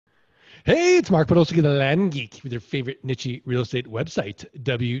Hey, it's Mark Podolsky, the Land Geek, with your favorite niche real estate website,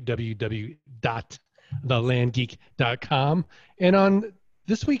 www.thelandgeek.com. And on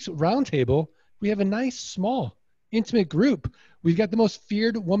this week's roundtable, we have a nice, small, intimate group. We've got the most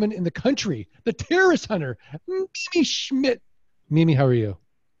feared woman in the country, the terrorist hunter, Mimi Schmidt. Mimi, how are you?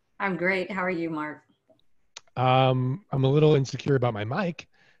 I'm great. How are you, Mark? I'm a little insecure about my mic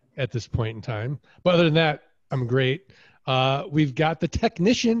at this point in time, but other than that, I'm great. We've got the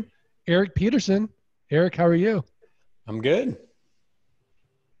technician, Erik Peterson. Erik, how are you? I'm good.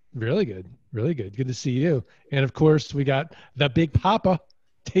 Really good. Really good. Good to see you. And of course, we got the Big Papa,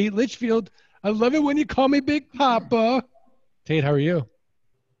 Tate Litchfield. I love it when you call me Big Papa. Tate, how are you?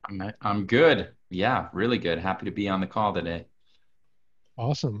 I'm good. Yeah, really good. Happy to be on the call today.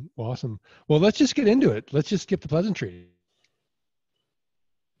 Awesome. Awesome. Well, let's just get into it. Let's just skip the pleasantry.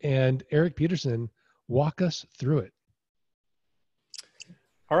 And Erik Peterson, walk us through it.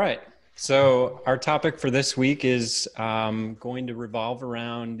 All right. So our topic for this week is going to revolve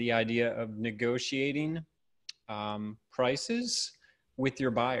around the idea of negotiating prices with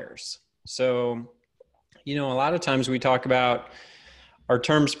your buyers. So, a lot of times we talk about our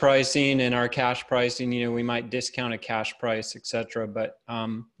terms pricing and our cash pricing. We might discount a cash price, et cetera, but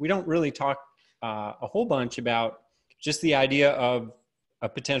we don't really talk a whole bunch about just the idea of a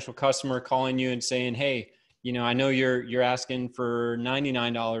potential customer calling you and saying, hey, I know you're asking for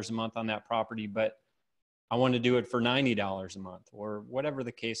 $99 a month on that property, but I want to do it for $90 a month, or whatever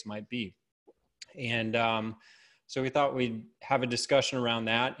the case might be. And so we thought we'd have a discussion around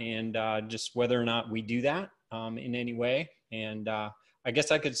that and just whether or not we do that in any way. And I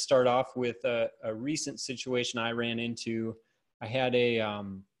guess I could start off with a recent situation I ran into. I had a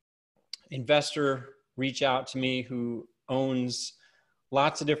investor reach out to me who owns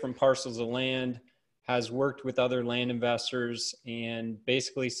lots of different parcels of land, has worked with other land investors, and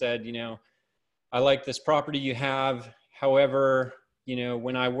basically said, I like this property you have. However,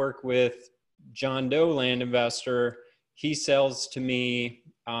 when I work with John Doe land investor, he sells to me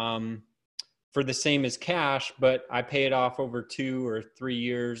for the same as cash, but I pay it off over 2 or 3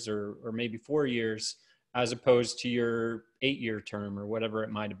 years or maybe 4 years, as opposed to your 8-year term or whatever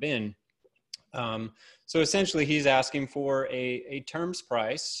it might have been. So essentially he's asking for a terms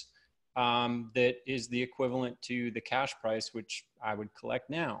price that is the equivalent to the cash price, which I would collect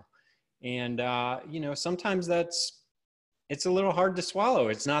now. And, sometimes it's a little hard to swallow.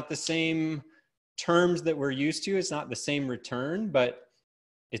 It's not the same terms that we're used to. It's not the same return, but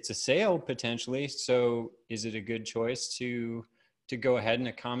it's a sale potentially. So is it a good choice to go ahead and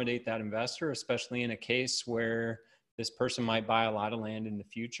accommodate that investor, especially in a case where this person might buy a lot of land in the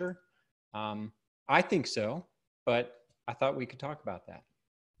future? I think so, but I thought we could talk about that.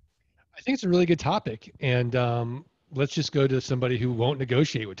 I think it's a really good topic. And let's just go to somebody who won't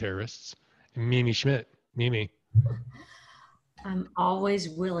negotiate with terrorists, Mimi Schmidt. Mimi. I'm always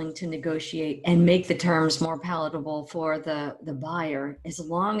willing to negotiate and make the terms more palatable for the buyer, as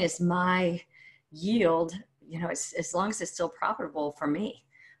long as my yield, as long as it's still profitable for me,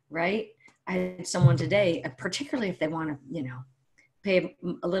 right? I had someone today, particularly if they want to, pay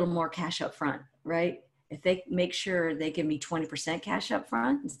a little more cash up front, right? If they make sure they give me 20% cash up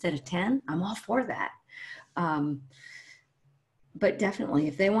front instead of 10, I'm all for that. But definitely,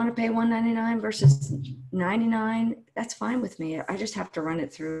 if they want to pay $199 versus $99, that's fine with me. I just have to run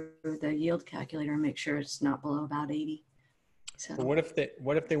it through the yield calculator and make sure it's not below about 80. So what if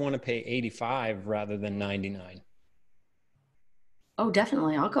they want to pay 85 rather than 99? Oh,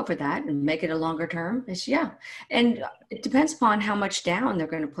 definitely. I'll go for that and make it a longer term. And it depends upon how much down they're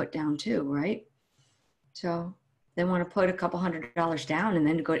going to put down too, right? So they want to put a couple $100 down and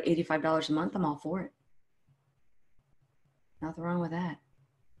then to go to $85 a month, I'm all for it. Nothing wrong with that.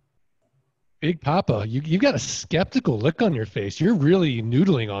 Big Papa, you got a skeptical look on your face. You're really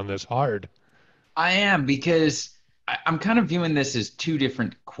noodling on this hard. I am, because I'm kind of viewing this as two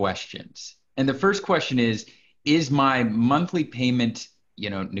different questions. And the first question is my monthly payment,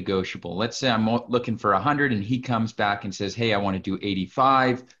 negotiable? Let's say I'm looking for 100 and he comes back and says, hey, I want to do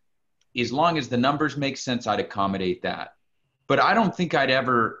 85. As long as the numbers make sense, I'd accommodate that. But I don't think I'd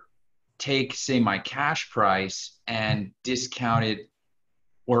ever take, say, my cash price and discount it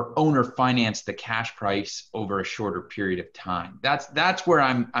or owner finance the cash price over a shorter period of time. That's where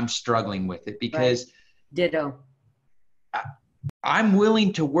I'm struggling with it, because right. Ditto. I'm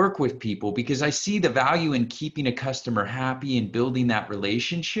willing to work with people because I see the value in keeping a customer happy and building that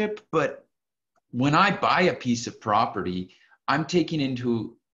relationship. But when I buy a piece of property, I'm taking in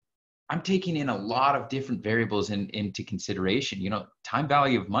a lot of different variables into consideration. Time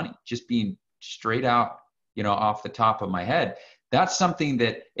value of money, just being straight out, off the top of my head. That's something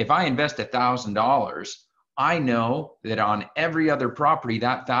that if I invest $1,000, I know that on every other property,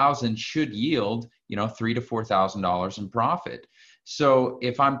 that thousand should yield, $3,000 to $4,000 in profit. So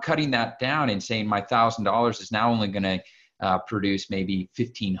if I'm cutting that down and saying my $1,000 is now only going to produce maybe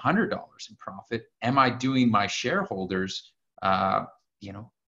 $1,500 in profit, am I doing my shareholders, harm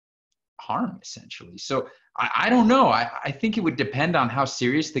essentially? So I don't know. I think it would depend on how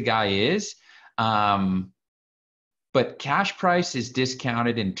serious the guy is. But cash price is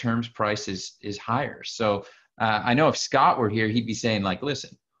discounted and terms price is higher. So I know if Scott were here, he'd be saying like,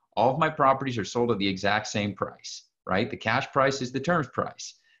 listen, all of my properties are sold at the exact same price, right? The cash price is the terms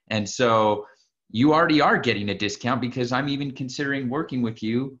price. And so you already are getting a discount because I'm even considering working with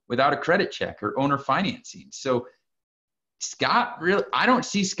you without a credit check or owner financing. So Scott, really, I don't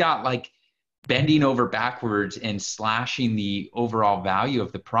see Scott like bending over backwards and slashing the overall value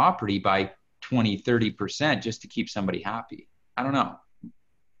of the property by 20, 30% just to keep somebody happy. I don't know.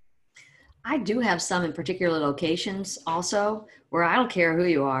 I do have some in particular locations also where I don't care who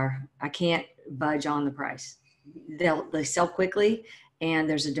you are. I can't budge on the price. They sell quickly and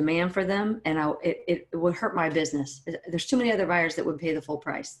there's a demand for them, and it would hurt my business. There's too many other buyers that would pay the full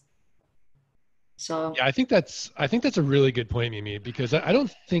price. So yeah, I think that's a really good point, Mimi, because I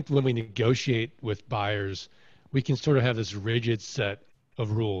don't think when we negotiate with buyers, we can sort of have this rigid set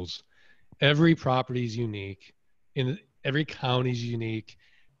of rules. Every property is unique, in every county is unique.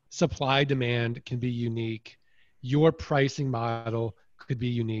 Supply demand can be unique. Your pricing model could be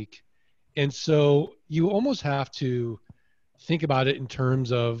unique. And so you almost have to think about it in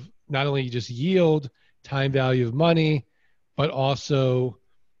terms of not only just yield, time value of money, but also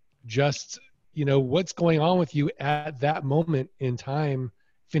just, what's going on with you at that moment in time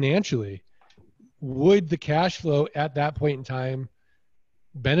financially. Would the cash flow at that point in time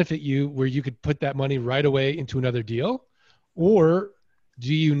benefit you where you could put that money right away into another deal? Or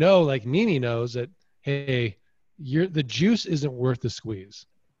do you know, like Mimi knows, that, hey, the juice isn't worth the squeeze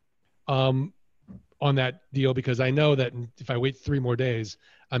on that deal, because I know that if I wait 3 more days,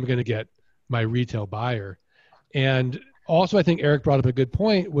 I'm going to get my retail buyer. And also, I think Erik brought up a good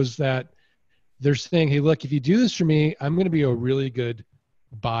point, was that they're saying, hey, look, if you do this for me, I'm going to be a really good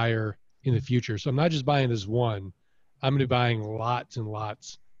buyer in the future. So I'm not just buying this one, I'm going to be buying lots and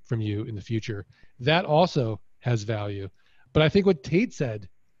lots from you in the future. That also has value. But I think what Tate said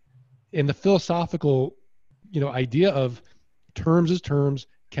in the philosophical, idea of terms is terms,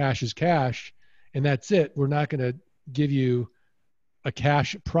 cash is cash, and that's it. We're not going to give you a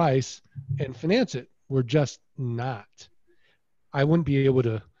cash price and finance it. We're just not. I wouldn't be able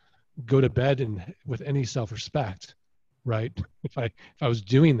to go to bed with any self-respect, right? If I was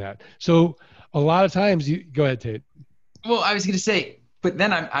doing that. So a lot of times go ahead, Tate. Well, I was going to say, but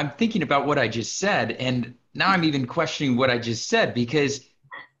then I'm thinking about what I just said, and now I'm even questioning what I just said, because,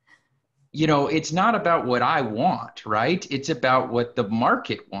 it's not about what I want, right? It's about what the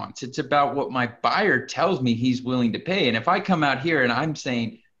market wants. It's about what my buyer tells me he's willing to pay. And if I come out here and I'm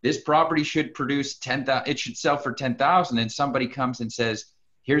saying this property should produce 10,000, it should sell for 10,000, and somebody comes and says,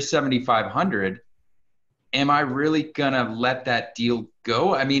 here's 7,500, am I really going to let that deal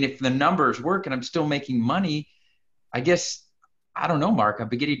go? I mean, if the numbers work and I'm still making money, I guess, I don't know, Mark, I'm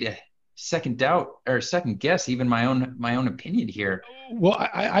beginning to second guess even my own opinion here. Well,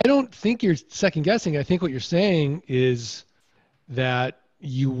 I don't think you're second guessing. I think what you're saying is that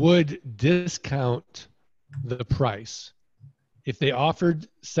you would discount the price. If they offered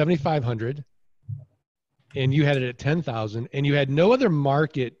 7,500 and you had it at 10,000 and you had no other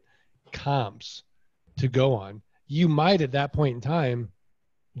market comps to go on, you might at that point in time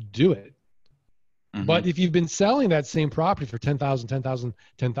do it. Mm-hmm. But if you've been selling that same property for 10,000, 10,000,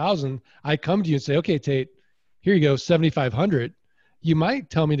 10,000, I come to you and say, okay, Tate, here you go, 7,500. You might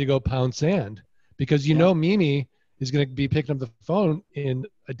tell me to go pound sand, because Mimi is going to be picking up the phone in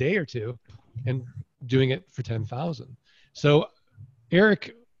a day or two and doing it for 10,000. So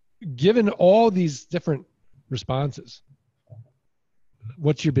Erik, given all these different responses,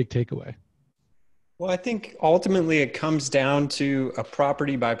 what's your big takeaway? Well, I think ultimately it comes down to a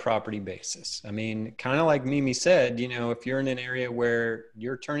property by property basis. I mean, kind of like Mimi said, if you're in an area where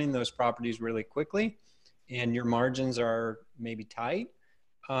you're turning those properties really quickly and your margins are maybe tight,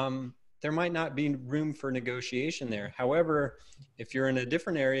 there might not be room for negotiation there. However, if you're in a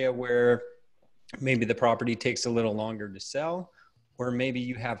different area where maybe the property takes a little longer to sell, or maybe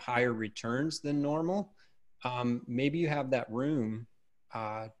you have higher returns than normal, maybe you have that room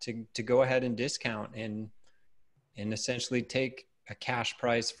to go ahead and discount and essentially take a cash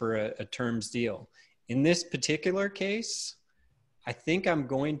price for a terms deal. In this particular case, I think I'm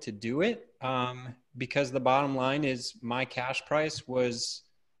going to do it because the bottom line is my cash price was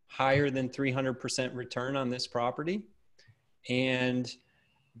higher than 300% return on this property. And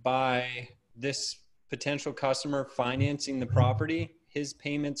by this potential customer financing the property, his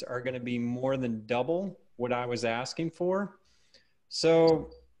payments are going to be more than double what I was asking for.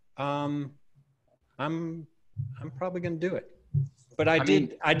 So I'm probably going to do it. But I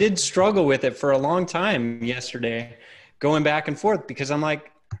did struggle with it for a long time yesterday, going back and forth, because I'm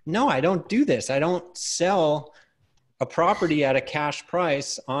like, no, I don't do this. I don't sell a property at a cash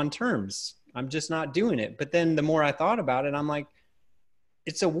price on terms. I'm just not doing it. But then the more I thought about it, I'm like,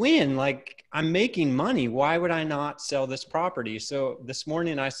 it's a win. Like, I'm making money. Why would I not sell this property? So this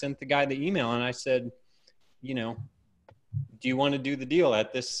morning I sent the guy the email and I said, you know, do you want to do the deal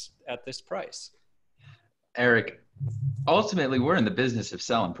at this price? Erik, ultimately we're in the business of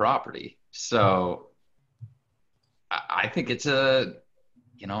selling property. So I think it's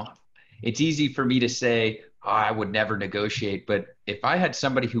it's easy for me to say, oh, I would never negotiate. But if I had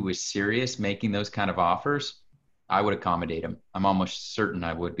somebody who was serious making those kind of offers, I would accommodate them. I'm almost certain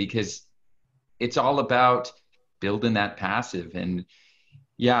I would, because it's all about building that passive. And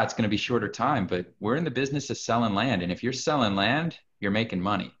yeah, it's going to be shorter time, but we're in the business of selling land. And if you're selling land, you're making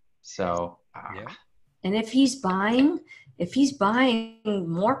money. So, yeah. And if he's buying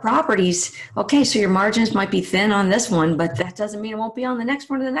more properties, okay, so your margins might be thin on this one, but that doesn't mean it won't be on the next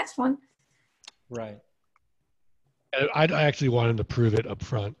one or the next one. Right. I actually want him to prove it up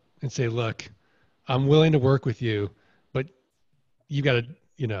front and say, look, I'm willing to work with you, but you got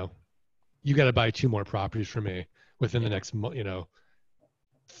to buy 2 more properties for me within the next,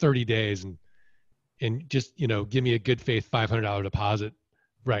 30 days and just, give me a good faith $500 deposit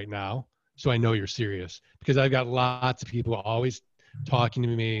right now. So I know you're serious, because I've got lots of people always talking to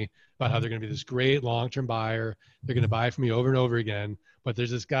me about how they're going to be this great long-term buyer. They're going to buy from me over and over again. But there's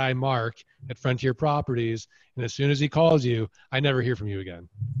this guy, Mark, at Frontier Properties. And as soon as he calls you, I never hear from you again.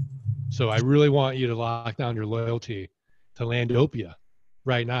 So I really want you to lock down your loyalty to Landopia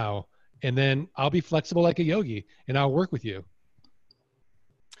right now. And then I'll be flexible like a yogi and I'll work with you.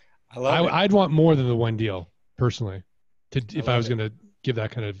 I'd want more than the one deal personally if I was going to give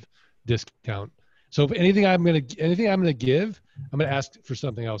that kind of discount. So if anything I'm going to give, I'm going to ask for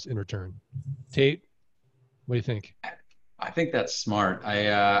something else in return. Tate, what do you think? I think that's smart.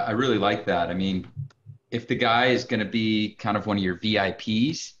 I really like that. I mean, if the guy is going to be kind of one of your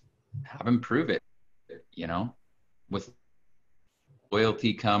VIPs, have him prove it. With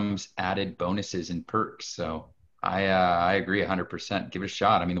loyalty comes added bonuses and perks. So I agree 100%. Give it a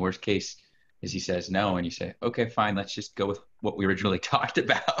shot. I mean, the worst case is he says no, and you say, okay, fine, let's just go with what we originally talked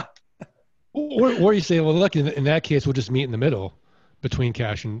about. Or you say, well, look, in that case, we'll just meet in the middle between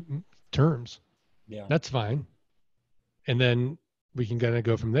cash and terms. Yeah, that's fine. And then we can kind of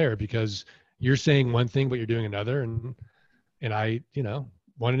go from there, because you're saying one thing, but you're doing another. And I,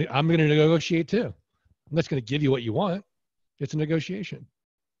 I'm going to negotiate too. I'm not going to give you what you want. It's a negotiation.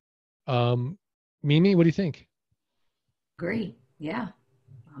 Mimi, what do you think? Agree. Yeah,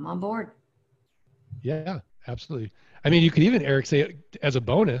 I'm on board. Yeah, absolutely. I mean, you could even, Erik, say as a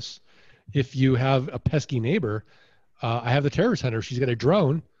bonus, if you have a pesky neighbor, I have the terrorist hunter. She's got a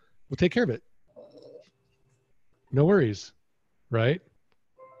drone. We'll take care of it. No worries, right?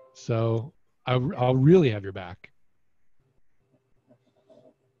 So I'll really have your back.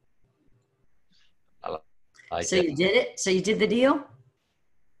 You did it? So you did the deal?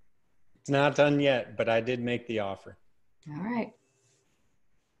 It's not done yet, but I did make the offer. All right.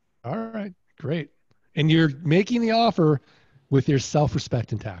 All right, great. And you're making the offer with your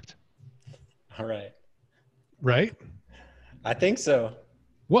self-respect intact. All right. Right? I think so.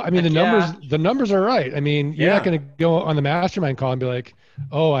 Well, I mean, the numbers are right. I mean, you're not going to go on the mastermind call and be like,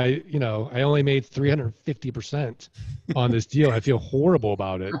 oh, I only made 350% on this deal. I feel horrible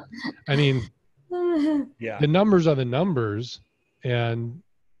about it. I mean, the numbers are the numbers, and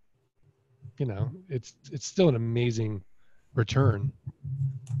it's still an amazing return.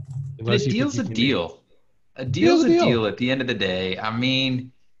 A deal's a deal. A deal's a deal at the end of the day. I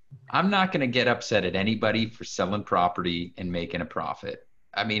mean, I'm not going to get upset at anybody for selling property and making a profit.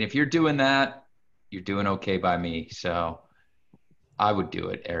 I mean, if you're doing that, you're doing okay by me. So I would do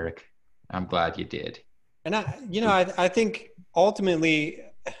it, Erik. I'm glad you did. And I think ultimately,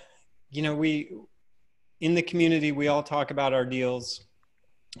 we, in the community, we all talk about our deals,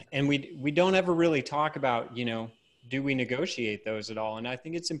 and we don't ever really talk about, do we negotiate those at all? And I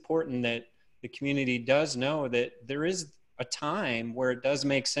think it's important that the community does know that there is a time where it does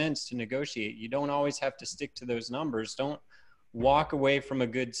make sense to negotiate. You don't always have to stick to those numbers. Don't walk away from a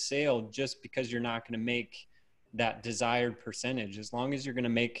good sale just because you're not going to make that desired percentage. As long as you're going to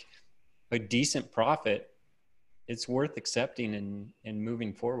make a decent profit, it's worth accepting and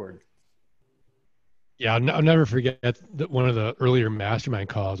moving forward. Yeah, I'll never forget one of the earlier mastermind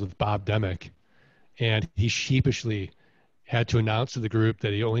calls with Bob Demick, and he sheepishly had to announce to the group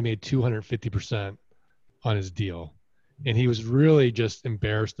that he only made 250% on his deal. And he was really just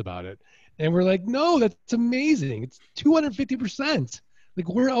embarrassed about it. And we're like, no, that's amazing. It's 250%. Like,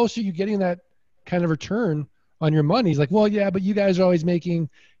 where else are you getting that kind of return on your money? He's like, well, yeah, but you guys are always making,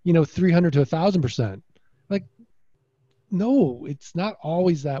 300 to 1,000%. Like, no, it's not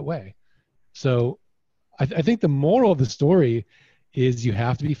always that way. So I think the moral of the story is you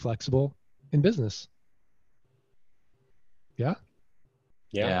have to be flexible in business. Yeah?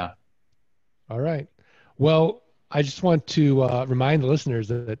 Yeah. All right. Well, I just want to remind the listeners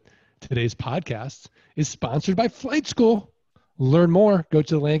that today's podcast is sponsored by Flight School. Learn more. Go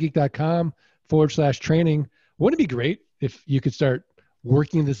to landgeek.com/training. Wouldn't it be great if you could start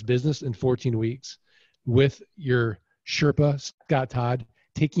working this business in 14 weeks with your Sherpa, Scott Todd,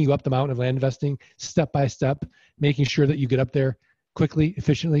 taking you up the mountain of land investing step by step, making sure that you get up there quickly,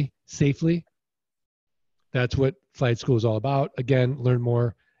 efficiently, safely? That's what Flight School is all about. Again, learn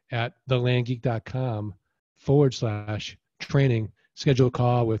more at thelandgeek.com/training. Schedule a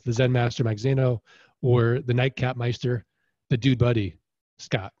call with the Zen Master Mike Zano or the Nightcap Meister, the Dude Buddy,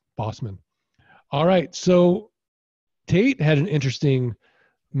 Scott Bossman. All right. So Tate had an interesting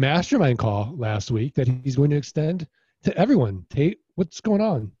mastermind call last week that he's going to extend to everyone. Tate, what's going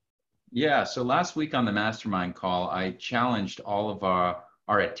on? Yeah, so last week on the mastermind call, I challenged all of our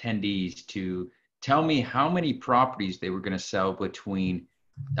attendees to tell me how many properties they were going to sell between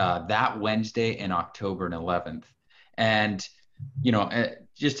that Wednesday and October 11th. And,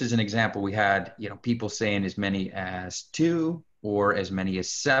 just as an example, we had, people saying as many as 2 or as many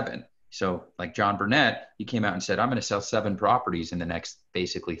as 7. So like John Burnett, he came out and said, I'm going to sell 7 properties in the next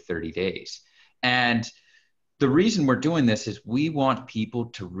basically 30 days. And the reason we're doing this is we want people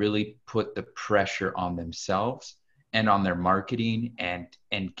to really put the pressure on themselves and on their marketing and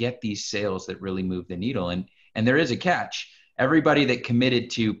get these sales that really move the needle. And there is a catch. Everybody that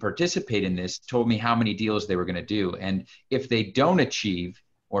committed to participate in this told me how many deals they were going to do. And if they don't achieve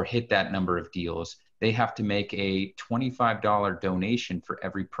or hit that number of deals, they have to make a $25 donation for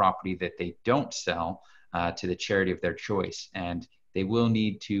every property that they don't sell to the charity of their choice. And they will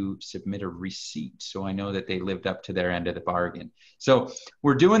need to submit a receipt. So I know that they lived up to their end of the bargain. So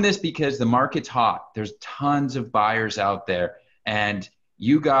we're doing this because the market's hot. There's tons of buyers out there. And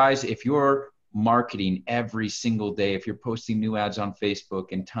you guys, if you're marketing every single day, if you're posting new ads on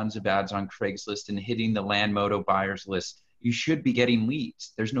Facebook and tons of ads on Craigslist and hitting the Land Moto buyers list, you should be getting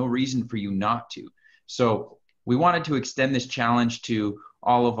leads. There's no reason for you not to. So we wanted to extend this challenge to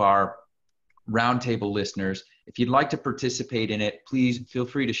all of our roundtable listeners. If you'd like to participate in it, please feel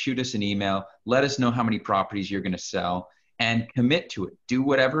free to shoot us an email. Let us know how many properties you're going to sell and commit to it. Do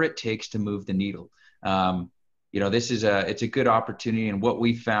whatever it takes to move the needle. It's a good opportunity. And what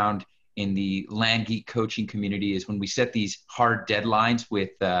we found in the Land Geek coaching community is when we set these hard deadlines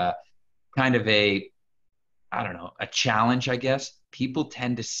with kind of a challenge, I guess, people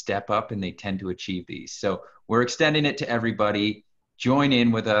tend to step up and they tend to achieve these. So we're extending it to everybody. Join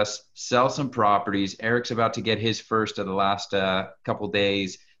in with us, sell some properties. Erik's about to get his first of the last couple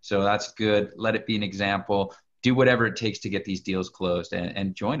days. So that's good. Let it be an example. Do whatever it takes to get these deals closed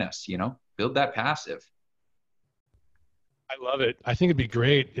and join us, build that passive. I love it. I think it'd be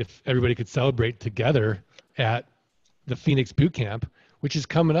great if everybody could celebrate together at the Phoenix Boot Camp, which is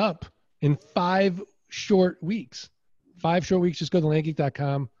coming up in 5 short weeks. 5 short weeks. Just go to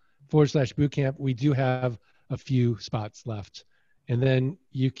landgeek.com/bootcamp. We do have a few spots left. And then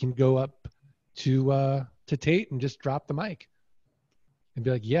you can go up to Tate and just drop the mic and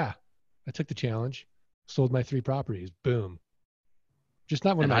be like, yeah, I took the challenge, sold my 3 properties. Boom. Just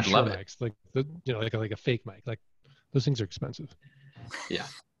not one of my show mics, like a fake mic. Like those things are expensive. Yeah.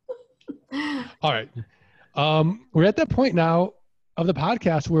 All right. We're at that point now of the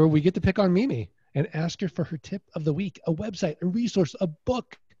podcast where we get to pick on Mimi and ask her for her tip of the week, a website, a resource, a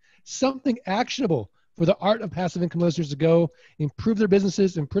book, something actionable for the art of passive income listeners to go improve their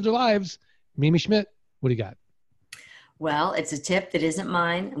businesses, improve their lives. Mimi Schmidt, what do you got? Well, it's a tip that isn't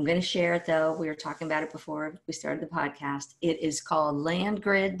mine. I'm going to share it though. We were talking about it before we started the podcast. It is called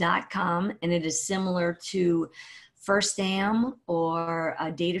landgrid.com and it is similar to First Am or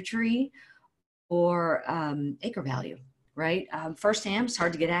Data Tree or Acre Value, right? First Am is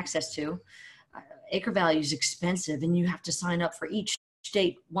hard to get access to. Acre Value is expensive and you have to sign up for each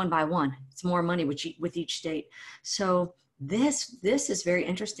state one by one. It's more money with each state. So this is very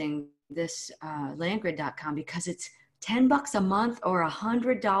interesting this landgrid.com because it's $10 a month or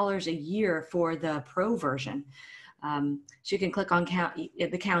 $100 a year for the pro version. So you can click on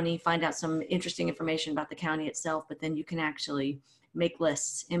the county, find out some interesting information about the county itself, but then you can actually make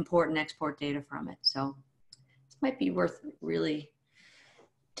lists, import and export data from it. So this might be worth really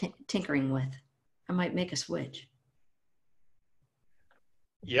tinkering with. I might make a switch.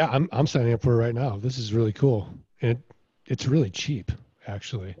 Yeah, I'm signing up for it right now. This is really cool. And it's really cheap,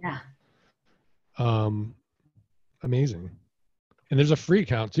 actually. Yeah. Amazing. And there's a free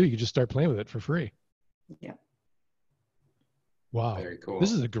account too. You can just start playing with it for free. Yeah. Wow. Very cool.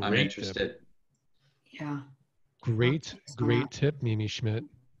 This is a great I'm interested. tip. Yeah. Great tip, Mimi Schmidt.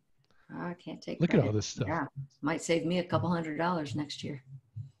 I can't take Look credit. at all this stuff. Yeah. Might save me a couple $100 next year.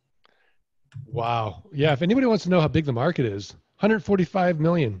 Wow. Yeah. If anybody wants to know how big the market is, 145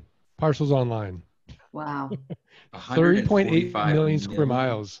 million parcels online. Wow. 30.8 million square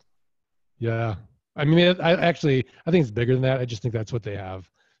miles. Yeah. I mean, I think it's bigger than that. I just think that's what they have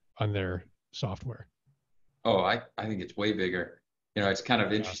on their software. Oh, I think it's way bigger. You know, it's kind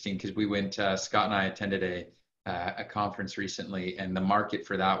of interesting because we went, Scott and I attended a conference recently, and the market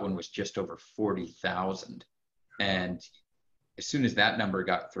for that one was just over 40,000. And as soon as that number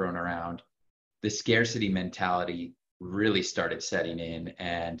got thrown around, the scarcity mentality really started setting in.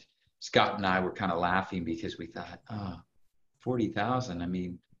 And Scott and I were kind of laughing because we thought, 40,000. I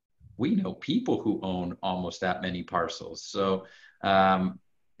mean, we know people who own almost that many parcels. So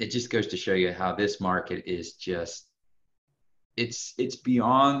it just goes to show you how this market is just, it's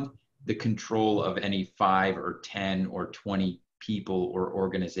beyond the control of any 5 or 10 or 20 people or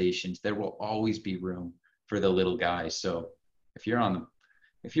organizations. There will always be room for the little guys. So if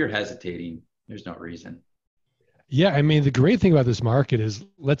you're hesitating, there's no reason. Yeah. I mean, the great thing about this market is,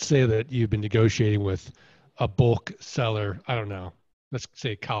 let's say that you've been negotiating with a bulk seller. I don't know, let's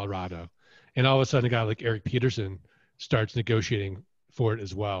say Colorado, and all of a sudden a guy like Erik Peterson starts negotiating for it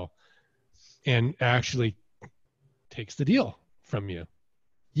as well and actually takes the deal from you.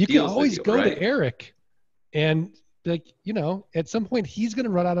 You can always go to Erik and, like, you know, at some point he's going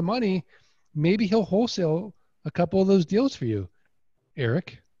to run out of money. Maybe he'll wholesale a couple of those deals for you.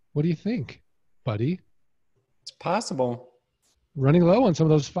 Erik, what do you think, buddy? It's possible. Running low on some of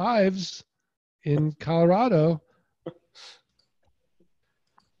those 5s in Colorado.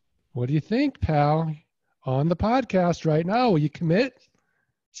 What do you think, pal? On the podcast right now, will you commit?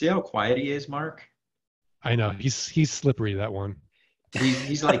 See how quiet he is, Mark? I know, he's slippery, that one.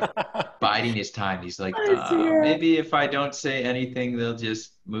 He's like biding his time. He's like, maybe if I don't say anything, they'll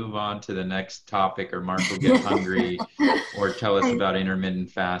just move on to the next topic, or Mark will get hungry, or tell us about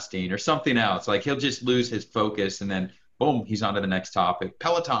intermittent fasting or something else. Like, he'll just lose his focus, and then boom, he's on to the next topic.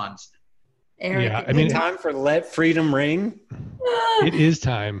 Pelotons. Erik, Yeah, I mean, time for Let Freedom Ring. It is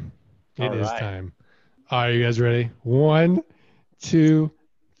time. It is right. time. Are you guys ready? 1, 2,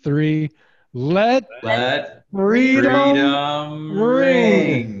 3. Let freedom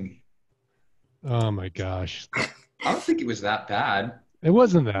ring. Oh my gosh. I don't think it was that bad. It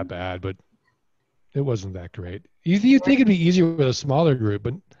wasn't that bad, but it wasn't that great. You think it'd be easier with a smaller group,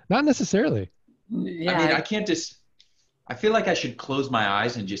 but not necessarily. Yeah. I mean, I feel like I should close my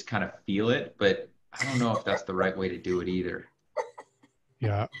eyes and just kind of feel it, but I don't know if that's the right way to do it either.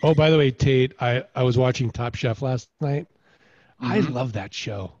 Yeah. Oh, by the way, Tate, I was watching Top Chef last night. Mm-hmm. I love that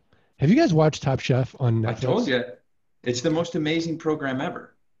show. Have you guys watched Top Chef on Netflix? I told you, it's the most amazing program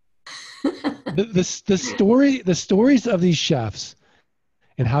ever. The stories of these chefs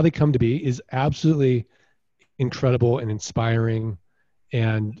and how they come to be is absolutely incredible and inspiring.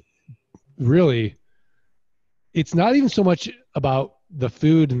 And really, it's not even so much about the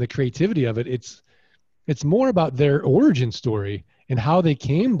food and the creativity of it. It's more about their origin story and how they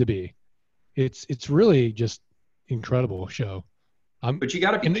came to be. It's really just incredible show. But you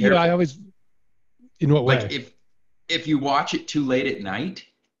got to be careful. You know, I always, in what way? Like, if you watch it too late at night,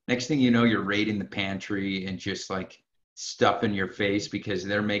 next thing you know, you're raiding the pantry and just like stuffing your face because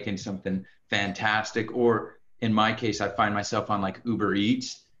they're making something fantastic. Or in my case, I find myself on like Uber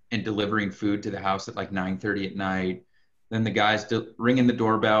Eats and delivering food to the house at like 9:30 at night. Then the guy's ringing the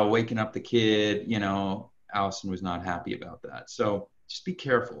doorbell, waking up the kid. You know, Allison was not happy about that. So just be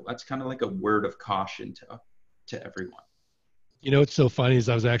careful. That's kind of like a word of caution to everyone. You know, what's so funny is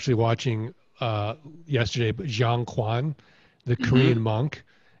I was actually watching yesterday, Zhang Quan, the Korean monk,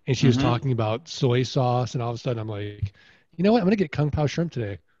 and she was talking about soy sauce, and all of a sudden I'm like, you know what? I'm going to get Kung Pao shrimp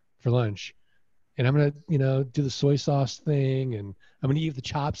today for lunch. And I'm going to, you know, do the soy sauce thing, and I'm going to eat the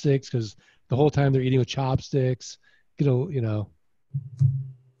chopsticks because the whole time they're eating with chopsticks. Get a little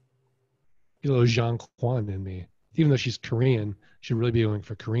Zhang Quan in me. even though she's Korean, she'd really be going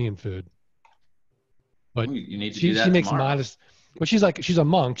for Korean food. But Ooh, you need to she do that she makes tomorrow. modest. But she's a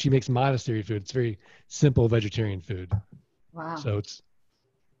monk. She makes monastery food. It's very simple vegetarian food. Wow. So it's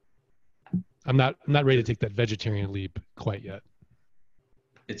I'm not ready to take that vegetarian leap quite yet.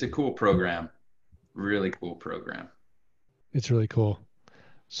 It's a cool program. Really cool program. It's really cool.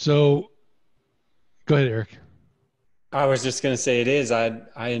 So go ahead, Eric. I was just going to say it is. I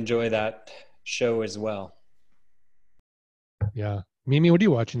enjoy that show as well. Yeah. Mimi, what are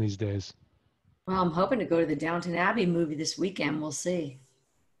you watching these days? Well, I'm hoping to go to the Downton Abbey movie this weekend. We'll see.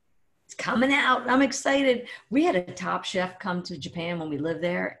 It's coming out. I'm excited. We had a top chef come to Japan when we lived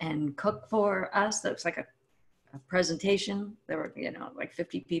there and cook for us. That was like a presentation. There were, like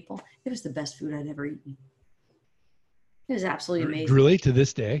 50 people. It was the best food I'd ever eaten. It was absolutely amazing. Really, to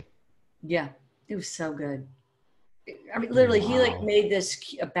this day? Yeah, it was so good. I mean, literally, Wow. he like made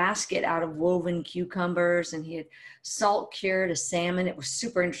a basket out of woven cucumbers, and he had salt cured a salmon. It was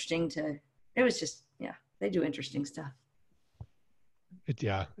super interesting it was just, yeah, they do interesting stuff.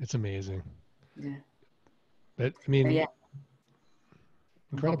 It's amazing. Yeah. But I mean, yeah.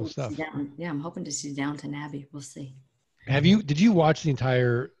 incredible stuff. Yeah, I'm hoping to see Downton Abbey. We'll see. Did you watch the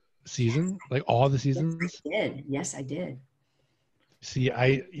entire season? Like all the seasons? Yes, I did. Yes, I did. See,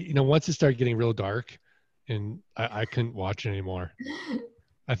 once it started getting real dark and I couldn't watch it anymore.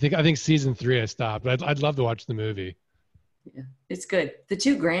 I think season 3 I stopped, but I'd love to watch the movie. Yeah, it's good. The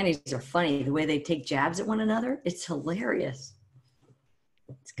two grannies are funny. The way they take jabs at one another, it's hilarious.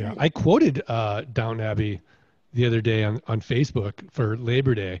 It's good. Yeah, I quoted Downton Abbey the other day on Facebook for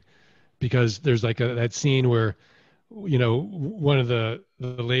Labor Day, because there's like that scene where, one of the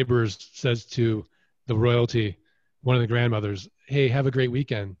laborers says to the royalty, one of the grandmothers, "Hey, have a great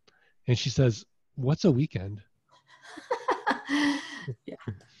weekend," and she says, "What's a weekend?" Yeah.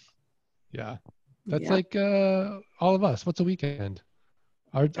 Yeah. That's like all of us. What's a weekend?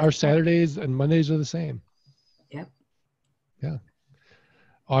 Our Saturdays and Mondays are the same. Yep. Yeah.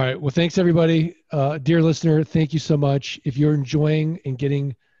 All right. Well, thanks everybody. Dear listener, thank you so much. If you're enjoying and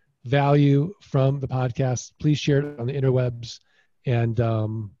getting value from the podcast, please share it on the interwebs, and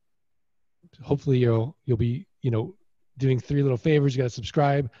hopefully you'll be, doing 3 little favors. You got to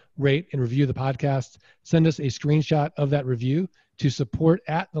subscribe, rate, and review the podcast. Send us a screenshot of that review to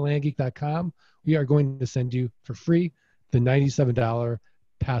support@thelandgeek.com. We are going to send you for free the $97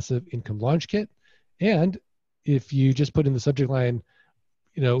 passive income launch kit. And if you just put in the subject line,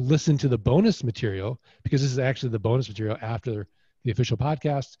 listen to the bonus material, because this is actually the bonus material after the official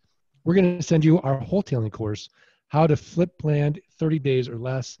podcast, we're going to send you our wholetailing course, How to Flip Land 30 Days or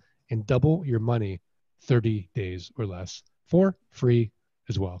Less and Double Your Money 30 days or less, for free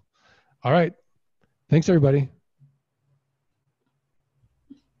as well. All right. Thanks, everybody.